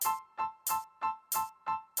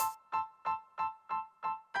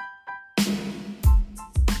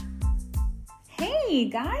Hi,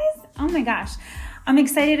 guys. Oh my gosh. I'm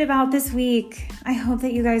excited about this week. I hope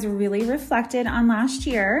that you guys really reflected on last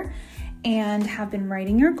year and have been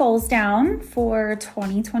writing your goals down for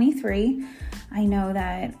 2023. I know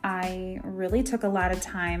that I really took a lot of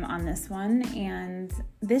time on this one, and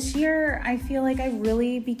this year I feel like I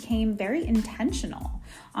really became very intentional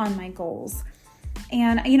on my goals.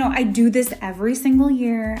 And, I do this every single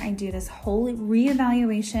year. I do this whole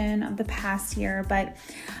reevaluation of the past year, but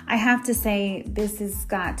I have to say this has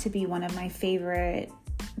got to be one of my favorite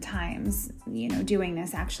times, doing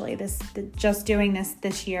this actually. Just doing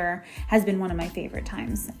this year has been one of my favorite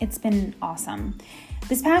times. It's been awesome.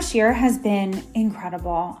 This past year has been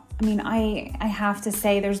incredible. I have to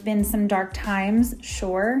say there's been some dark times,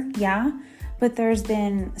 sure, yeah, but there's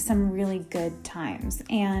been some really good times.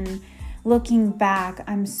 And looking back,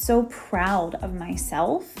 I'm so proud of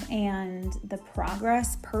myself and the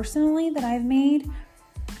progress personally that I've made.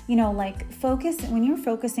 When you're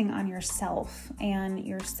focusing on yourself and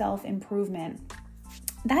your self-improvement,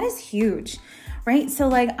 that is huge, right?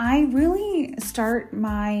 So I really started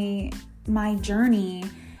my journey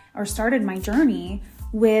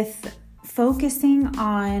with focusing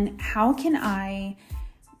on how can I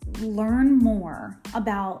learn more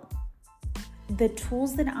about the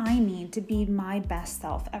tools that I need to be my best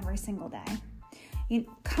self every single day.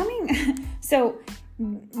 So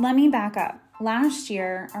let me back up. Last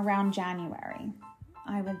year around January,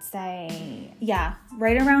 I would say,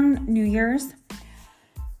 right around New Year's,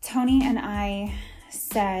 Tony and I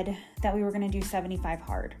said that we were going to do 75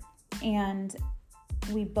 hard, and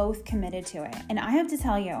we both committed to it. And I have to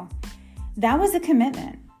tell you, that was a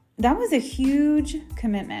commitment. That was a huge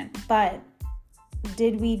commitment, but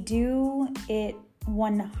did we do it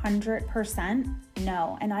 100%?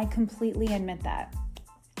 No, and I completely admit that.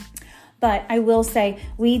 But I will say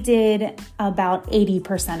we did about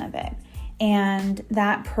 80% of it. And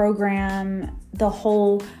that program, the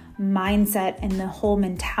whole mindset and the whole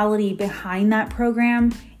mentality behind that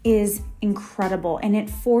program is incredible. And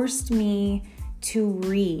it forced me to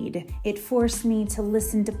read. It forced me to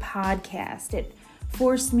listen to podcasts. It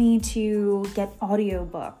forced me to get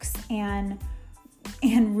audiobooks and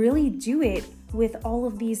really do it with all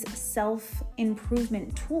of these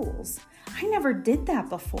self-improvement tools. I never did that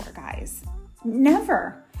before, guys.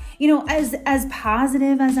 Never. As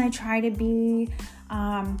positive as I try to be,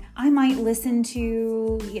 I might listen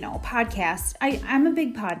to, podcasts. I'm a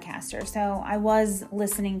big podcaster, so I was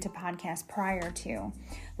listening to podcasts prior to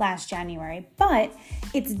last January, but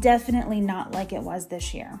it's definitely not like it was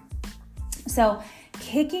this year. So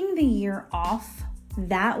kicking the year off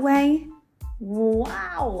that way,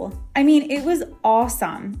 wow. It was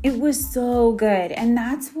awesome. It was so good. And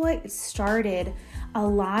that's what started a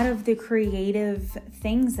lot of the creative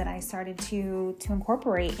things that I started to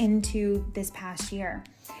incorporate into this past year.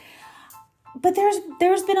 But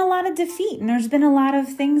there's been a lot of defeat, and there's been a lot of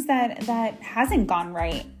things that hasn't gone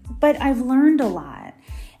right. But I've learned a lot.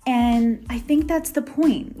 And I think that's the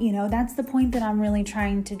point. That's the point that I'm really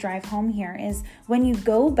trying to drive home here is when you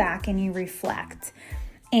go back and you reflect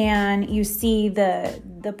and you see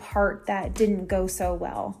the part that didn't go so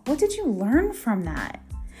well. What did you learn from that?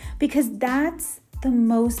 Because that's the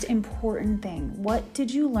most important thing. What did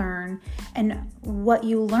you learn? And what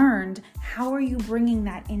you learned, how are you bringing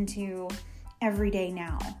that into every day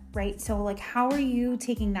now, right? So how are you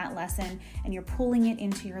taking that lesson and you're pulling it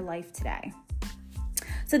into your life today?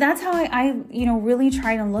 So that's how I really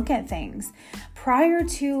try to look at things. Prior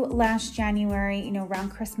to last January, around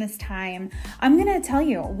Christmas time, I'm going to tell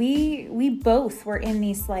you, we both were in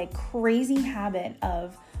this crazy habit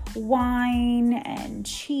of wine and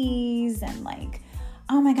cheese and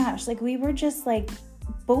oh my gosh, we were just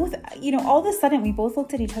both, all of a sudden we both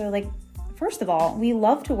looked at each other first of all, we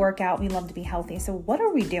love to work out, we love to be healthy. So what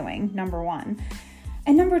are we doing? Number one.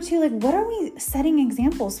 And number two, what are we setting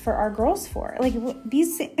examples for our girls for? What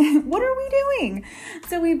are we doing?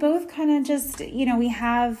 So we both kind of just,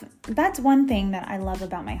 that's one thing that I love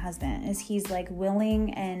about my husband is he's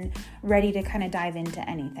willing and ready to kind of dive into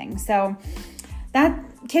anything. So that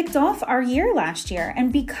kicked off our year last year.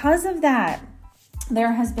 And because of that,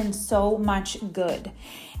 there has been so much good.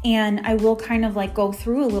 And I will kind of go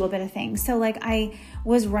through a little bit of things. So I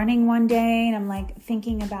was running one day and I'm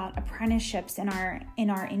thinking about apprenticeships in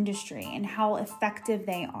our industry and how effective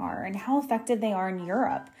they are in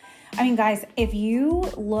Europe. Guys, if you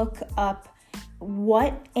look up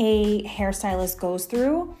what a hairstylist goes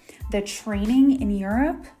through, the training in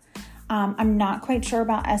Europe, I'm not quite sure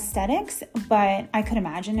about aesthetics, but I could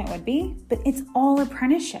imagine it would be. But it's all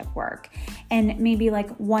apprenticeship work and maybe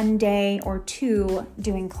 1 day or 2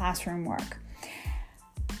 doing classroom work.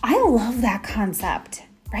 I love that concept,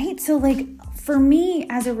 right? So like for me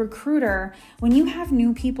as a recruiter, when you have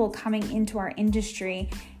new people coming into our industry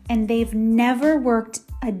and they've never worked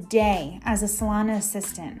a day as a salon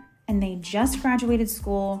assistant and they just graduated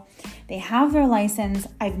school, they have their license.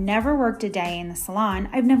 I've never worked a day in the salon.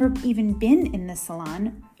 I've never even been in the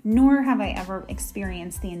salon, nor have I ever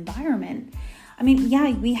experienced the environment. I mean,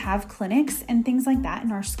 yeah, we have clinics and things like that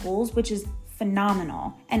in our schools, which is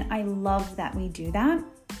phenomenal. And I love that we do that.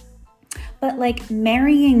 But like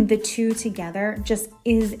marrying the two together just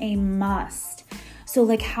is a must. So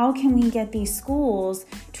like how can we get these schools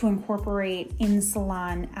to incorporate in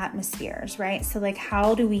salon atmospheres, right? So like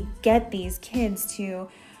how do we get these kids to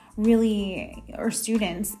really, or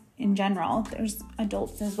students in general, there's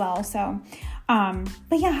adults as well. So,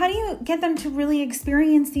 but yeah, how do you get them to really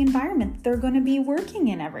experience the environment they're going to be working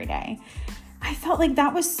in every day? I felt like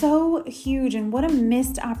that was so huge and what a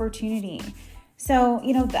missed opportunity. So,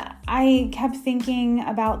 I kept thinking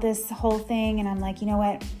about this whole thing and I'm like, you know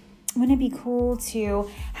what? Wouldn't it be cool to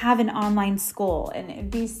have an online school? And it'd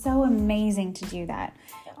be so amazing to do that.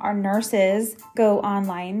 Our nurses go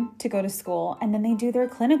online to go to school and then they do their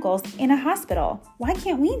clinicals in a hospital. Why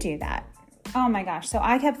can't we do that? Oh my gosh. So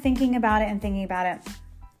I kept thinking about it.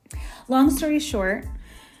 Long story short,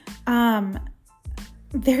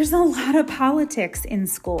 there's a lot of politics in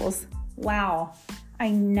schools. Wow. I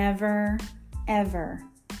never, ever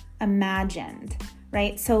imagined,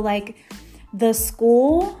 right? So like the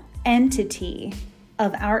school entity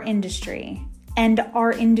of our industry and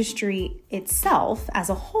our industry itself as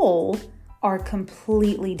a whole are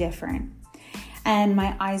completely different. And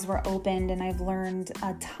my eyes were opened and I've learned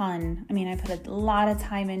a ton. I mean, I put a lot of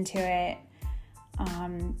time into it,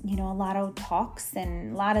 a lot of talks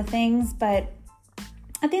and a lot of things. But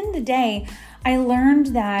at the end of the day, I learned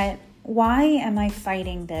that why am I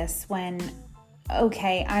fighting this when,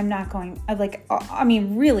 okay, I'm not going,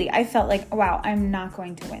 really, I felt like, wow, I'm not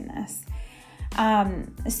going to win this.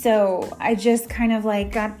 So I just kind of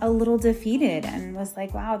like got a little defeated and was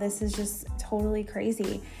like, wow, this is just totally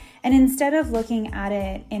crazy. And instead of looking at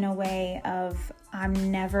it in a way of,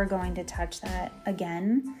 I'm never going to touch that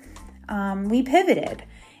again, we pivoted.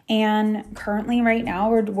 And currently right now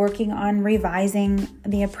we're working on revising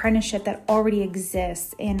the apprenticeship that already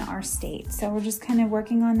exists in our state. So we're just kind of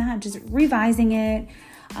working on that, just revising it,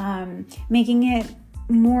 making it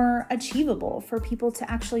more achievable for people to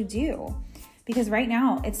actually do. Because right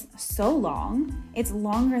now it's so long, it's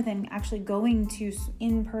longer than actually going to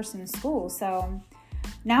in-person school. So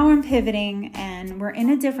now I'm pivoting and we're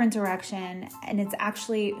in a different direction and it's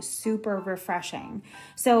actually super refreshing.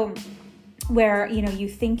 So where, you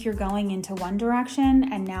think you're going into one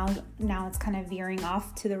direction and now it's kind of veering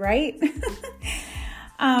off to the right.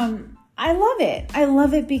 I love it. I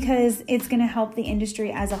love it because it's going to help the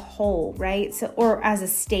industry as a whole, right? So, or as a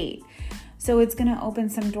state. So it's going to open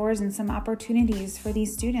some doors and some opportunities for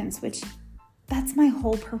these students, which that's my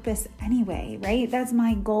whole purpose anyway, right? That's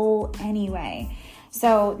my goal anyway.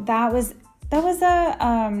 So that was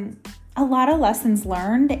a lot of lessons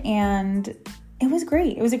learned and it was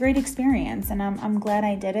great. It was a great experience and I'm glad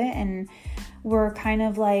I did it. And we're kind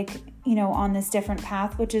of like, on this different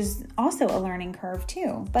path, which is also a learning curve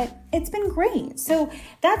too, but it's been great. So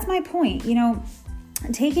that's my point,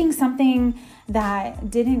 taking something that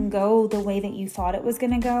didn't go the way that you thought it was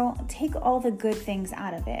going to go, take all the good things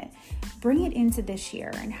out of it, bring it into this year,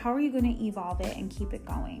 and how are you going to evolve it and keep it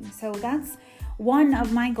going? So that's one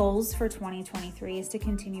of my goals for 2023 is to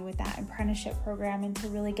continue with that apprenticeship program and to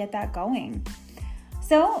really get that going.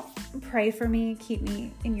 So pray for me, keep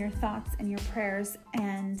me in your thoughts and your prayers,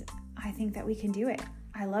 and I think that we can do it.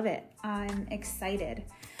 I love it. I'm excited.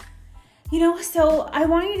 So I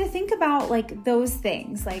want you to think about like those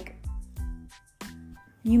things. Like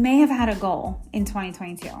you may have had a goal in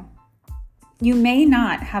 2022. You may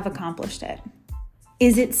not have accomplished it.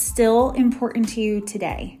 Is it still important to you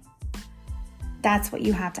today? That's what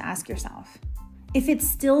you have to ask yourself. If it's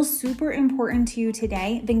still super important to you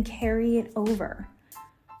today, then carry it over.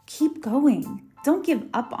 Keep going. Don't give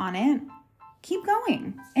up on it. Keep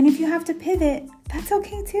going. And if you have to pivot, that's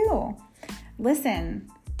okay too. Listen,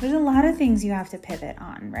 there's a lot of things you have to pivot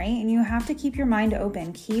on, right? And you have to keep your mind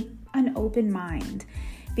open. Keep an open mind.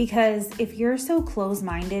 Because if you're so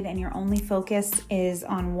closed-minded and your only focus is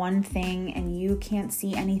on one thing and you can't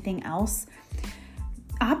see anything else,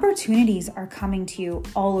 opportunities are coming to you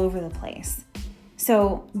all over the place.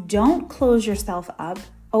 So don't close yourself up.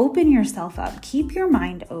 Open yourself up. Keep your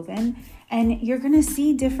mind open, and you're going to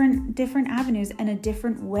see different avenues and a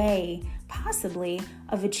different way, possibly,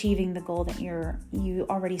 of achieving the goal that you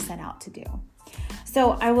already set out to do.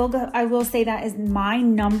 So I will say that is my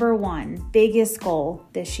number one biggest goal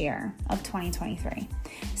this year of 2023.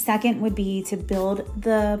 Second would be to build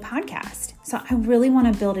the podcast. So I really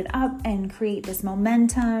want to build it up and create this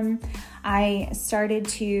momentum. I started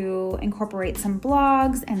to incorporate some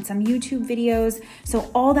blogs and some YouTube videos. So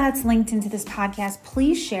all that's linked into this podcast.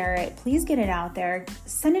 Please share it. Please get it out there.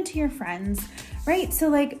 Send it to your friends, right? So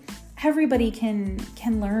like everybody can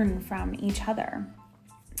learn from each other.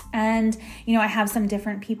 And, I have some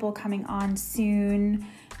different people coming on soon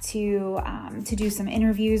to do some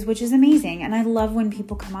interviews, which is amazing. And I love when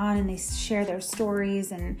people come on and they share their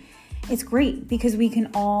stories, and it's great because we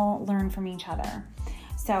can all learn from each other.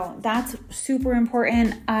 So that's super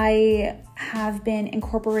important. I have been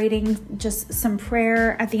incorporating just some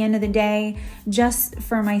prayer at the end of the day, just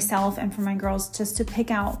for myself and for my girls, just to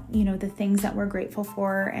pick out, the things that we're grateful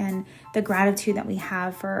for and the gratitude that we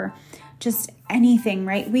have for just anything,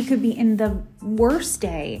 right? We could be in the worst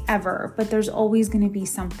day ever, but there's always going to be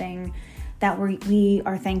something that we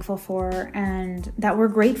are thankful for and that we're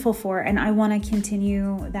grateful for. And I want to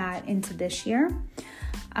continue that into this year.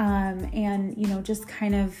 And just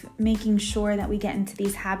kind of making sure that we get into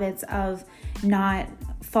these habits of not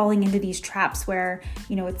falling into these traps where,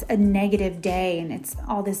 it's a negative day and it's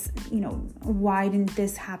all this, why didn't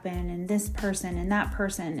this happen, and this person and that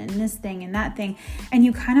person and this thing and that thing. And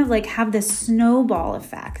you kind of like have this snowball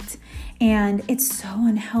effect, and it's so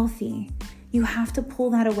unhealthy. You have to pull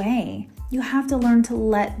that away. You have to learn to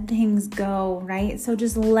let things go, right? So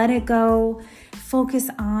just let it go, focus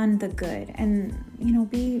on the good, and,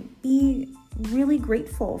 be really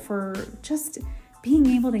grateful for just being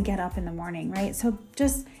able to get up in the morning, right? So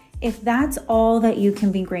just, if that's all that you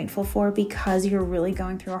can be grateful for because you're really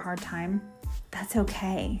going through a hard time, that's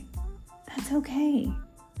okay. That's okay.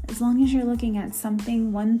 As long as you're looking at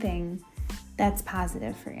something, one thing that's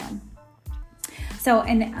positive for you. So,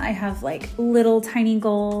 and I have like little tiny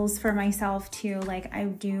goals for myself too. Like I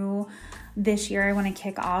do this year, I want to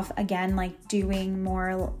kick off again, like doing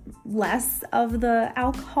less of the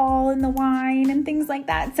alcohol and the wine and things like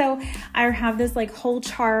that. So I have this like whole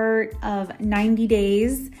chart of 90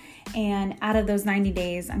 days. And out of those 90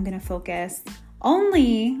 days, I'm going to focus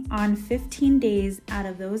only on 15 days out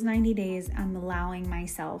of those 90 days. I'm allowing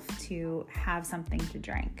myself to have something to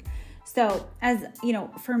drink. So as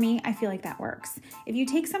for me, I feel like that works. If you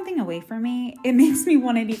take something away from me, it makes me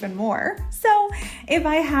want it even more. So if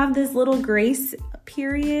I have this little grace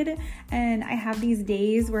period and I have these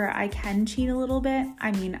days where I can cheat a little bit,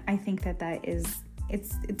 I think that is,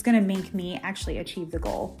 it's going to make me actually achieve the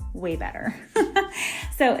goal way better.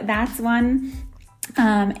 So that's one.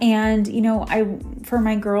 For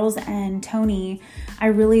my girls and Tony, I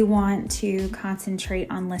really want to concentrate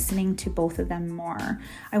on listening to both of them more.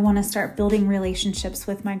 I want to start building relationships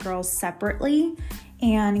with my girls separately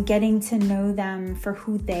and getting to know them for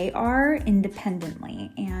who they are independently.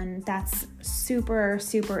 And that's super,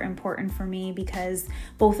 super important for me because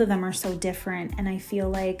both of them are so different. And I feel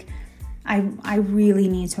like I really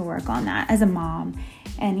need to work on that as a mom.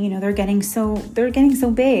 And, they're getting so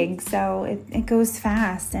big. So it goes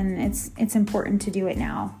fast, and it's important to do it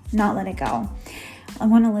now, not let it go. I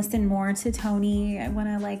want to listen more to Tony. I want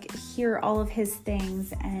to hear all of his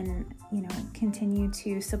things and, continue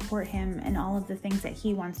to support him in all of the things that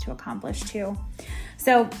he wants to accomplish too.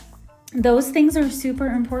 So those things are super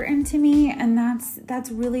important to me. And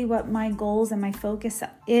that's really what my goals and my focus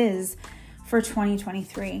is for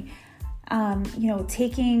 2023.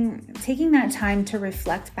 Taking that time to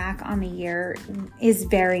reflect back on the year is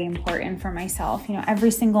very important for myself.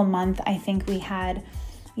 Every single month, I think we had,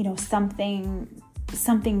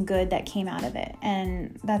 something good that came out of it.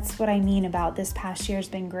 And that's what I mean about this past year has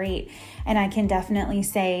been great. And I can definitely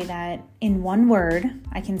say that in one word,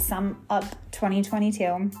 I can sum up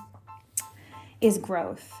 2022 is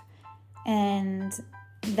growth. And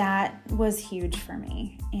that was huge for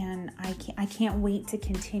me. And I can't wait to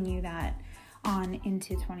continue that on into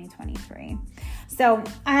 2023. So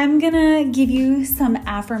I'm going to give you some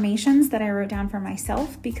affirmations that I wrote down for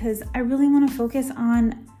myself because I really want to focus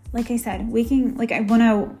on, like I said, I want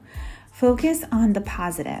to focus on the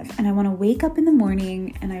positive, and I want to wake up in the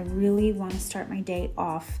morning and I really want to start my day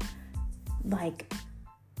off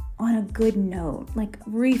on a good note,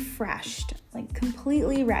 refreshed,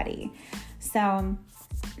 completely ready. So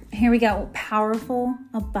here we go. Powerful,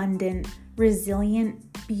 abundant, resilient,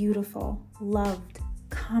 beautiful, loved,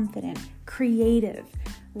 confident, creative,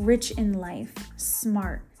 rich in life,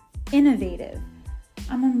 smart, innovative.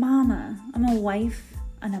 I'm a mama, I'm a wife,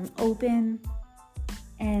 and I'm open.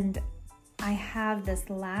 And I have this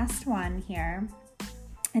last one here,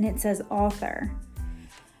 and it says author.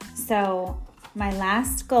 So my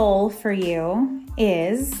last goal for you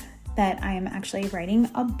is that I am actually writing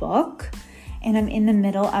a book, and I'm in the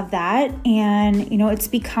middle of that. And, it's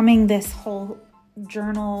becoming this whole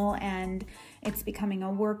journal, and it's becoming a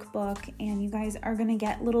workbook, and you guys are going to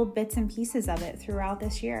get little bits and pieces of it throughout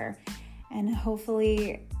this year. And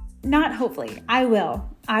I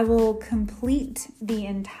will complete the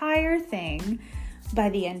entire thing by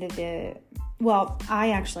the end of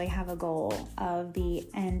I actually have a goal of the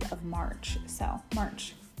end of March. So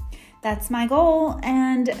March, that's my goal,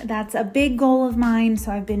 and that's a big goal of mine.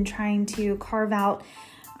 So I've been trying to carve out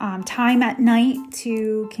time at night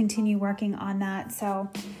to continue working on that. So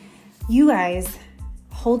you guys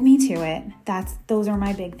hold me to it. Those are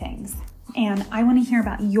my big things. And I want to hear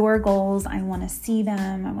about your goals. I want to see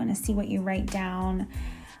them. I want to see what you write down.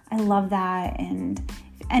 I love that. And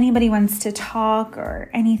if anybody wants to talk or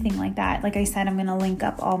anything like that, like I said, I'm going to link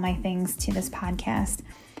up all my things to this podcast.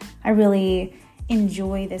 I really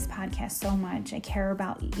enjoy this podcast so much. I care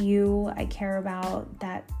about you. I care about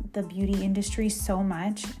the beauty industry so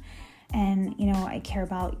much. And, I care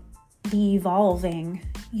about the evolving,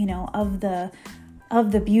 of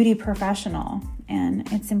the beauty professional,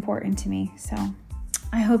 and it's important to me. So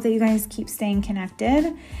I hope that you guys keep staying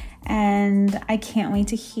connected, and I can't wait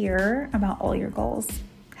to hear about all your goals.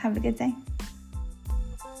 Have a good day.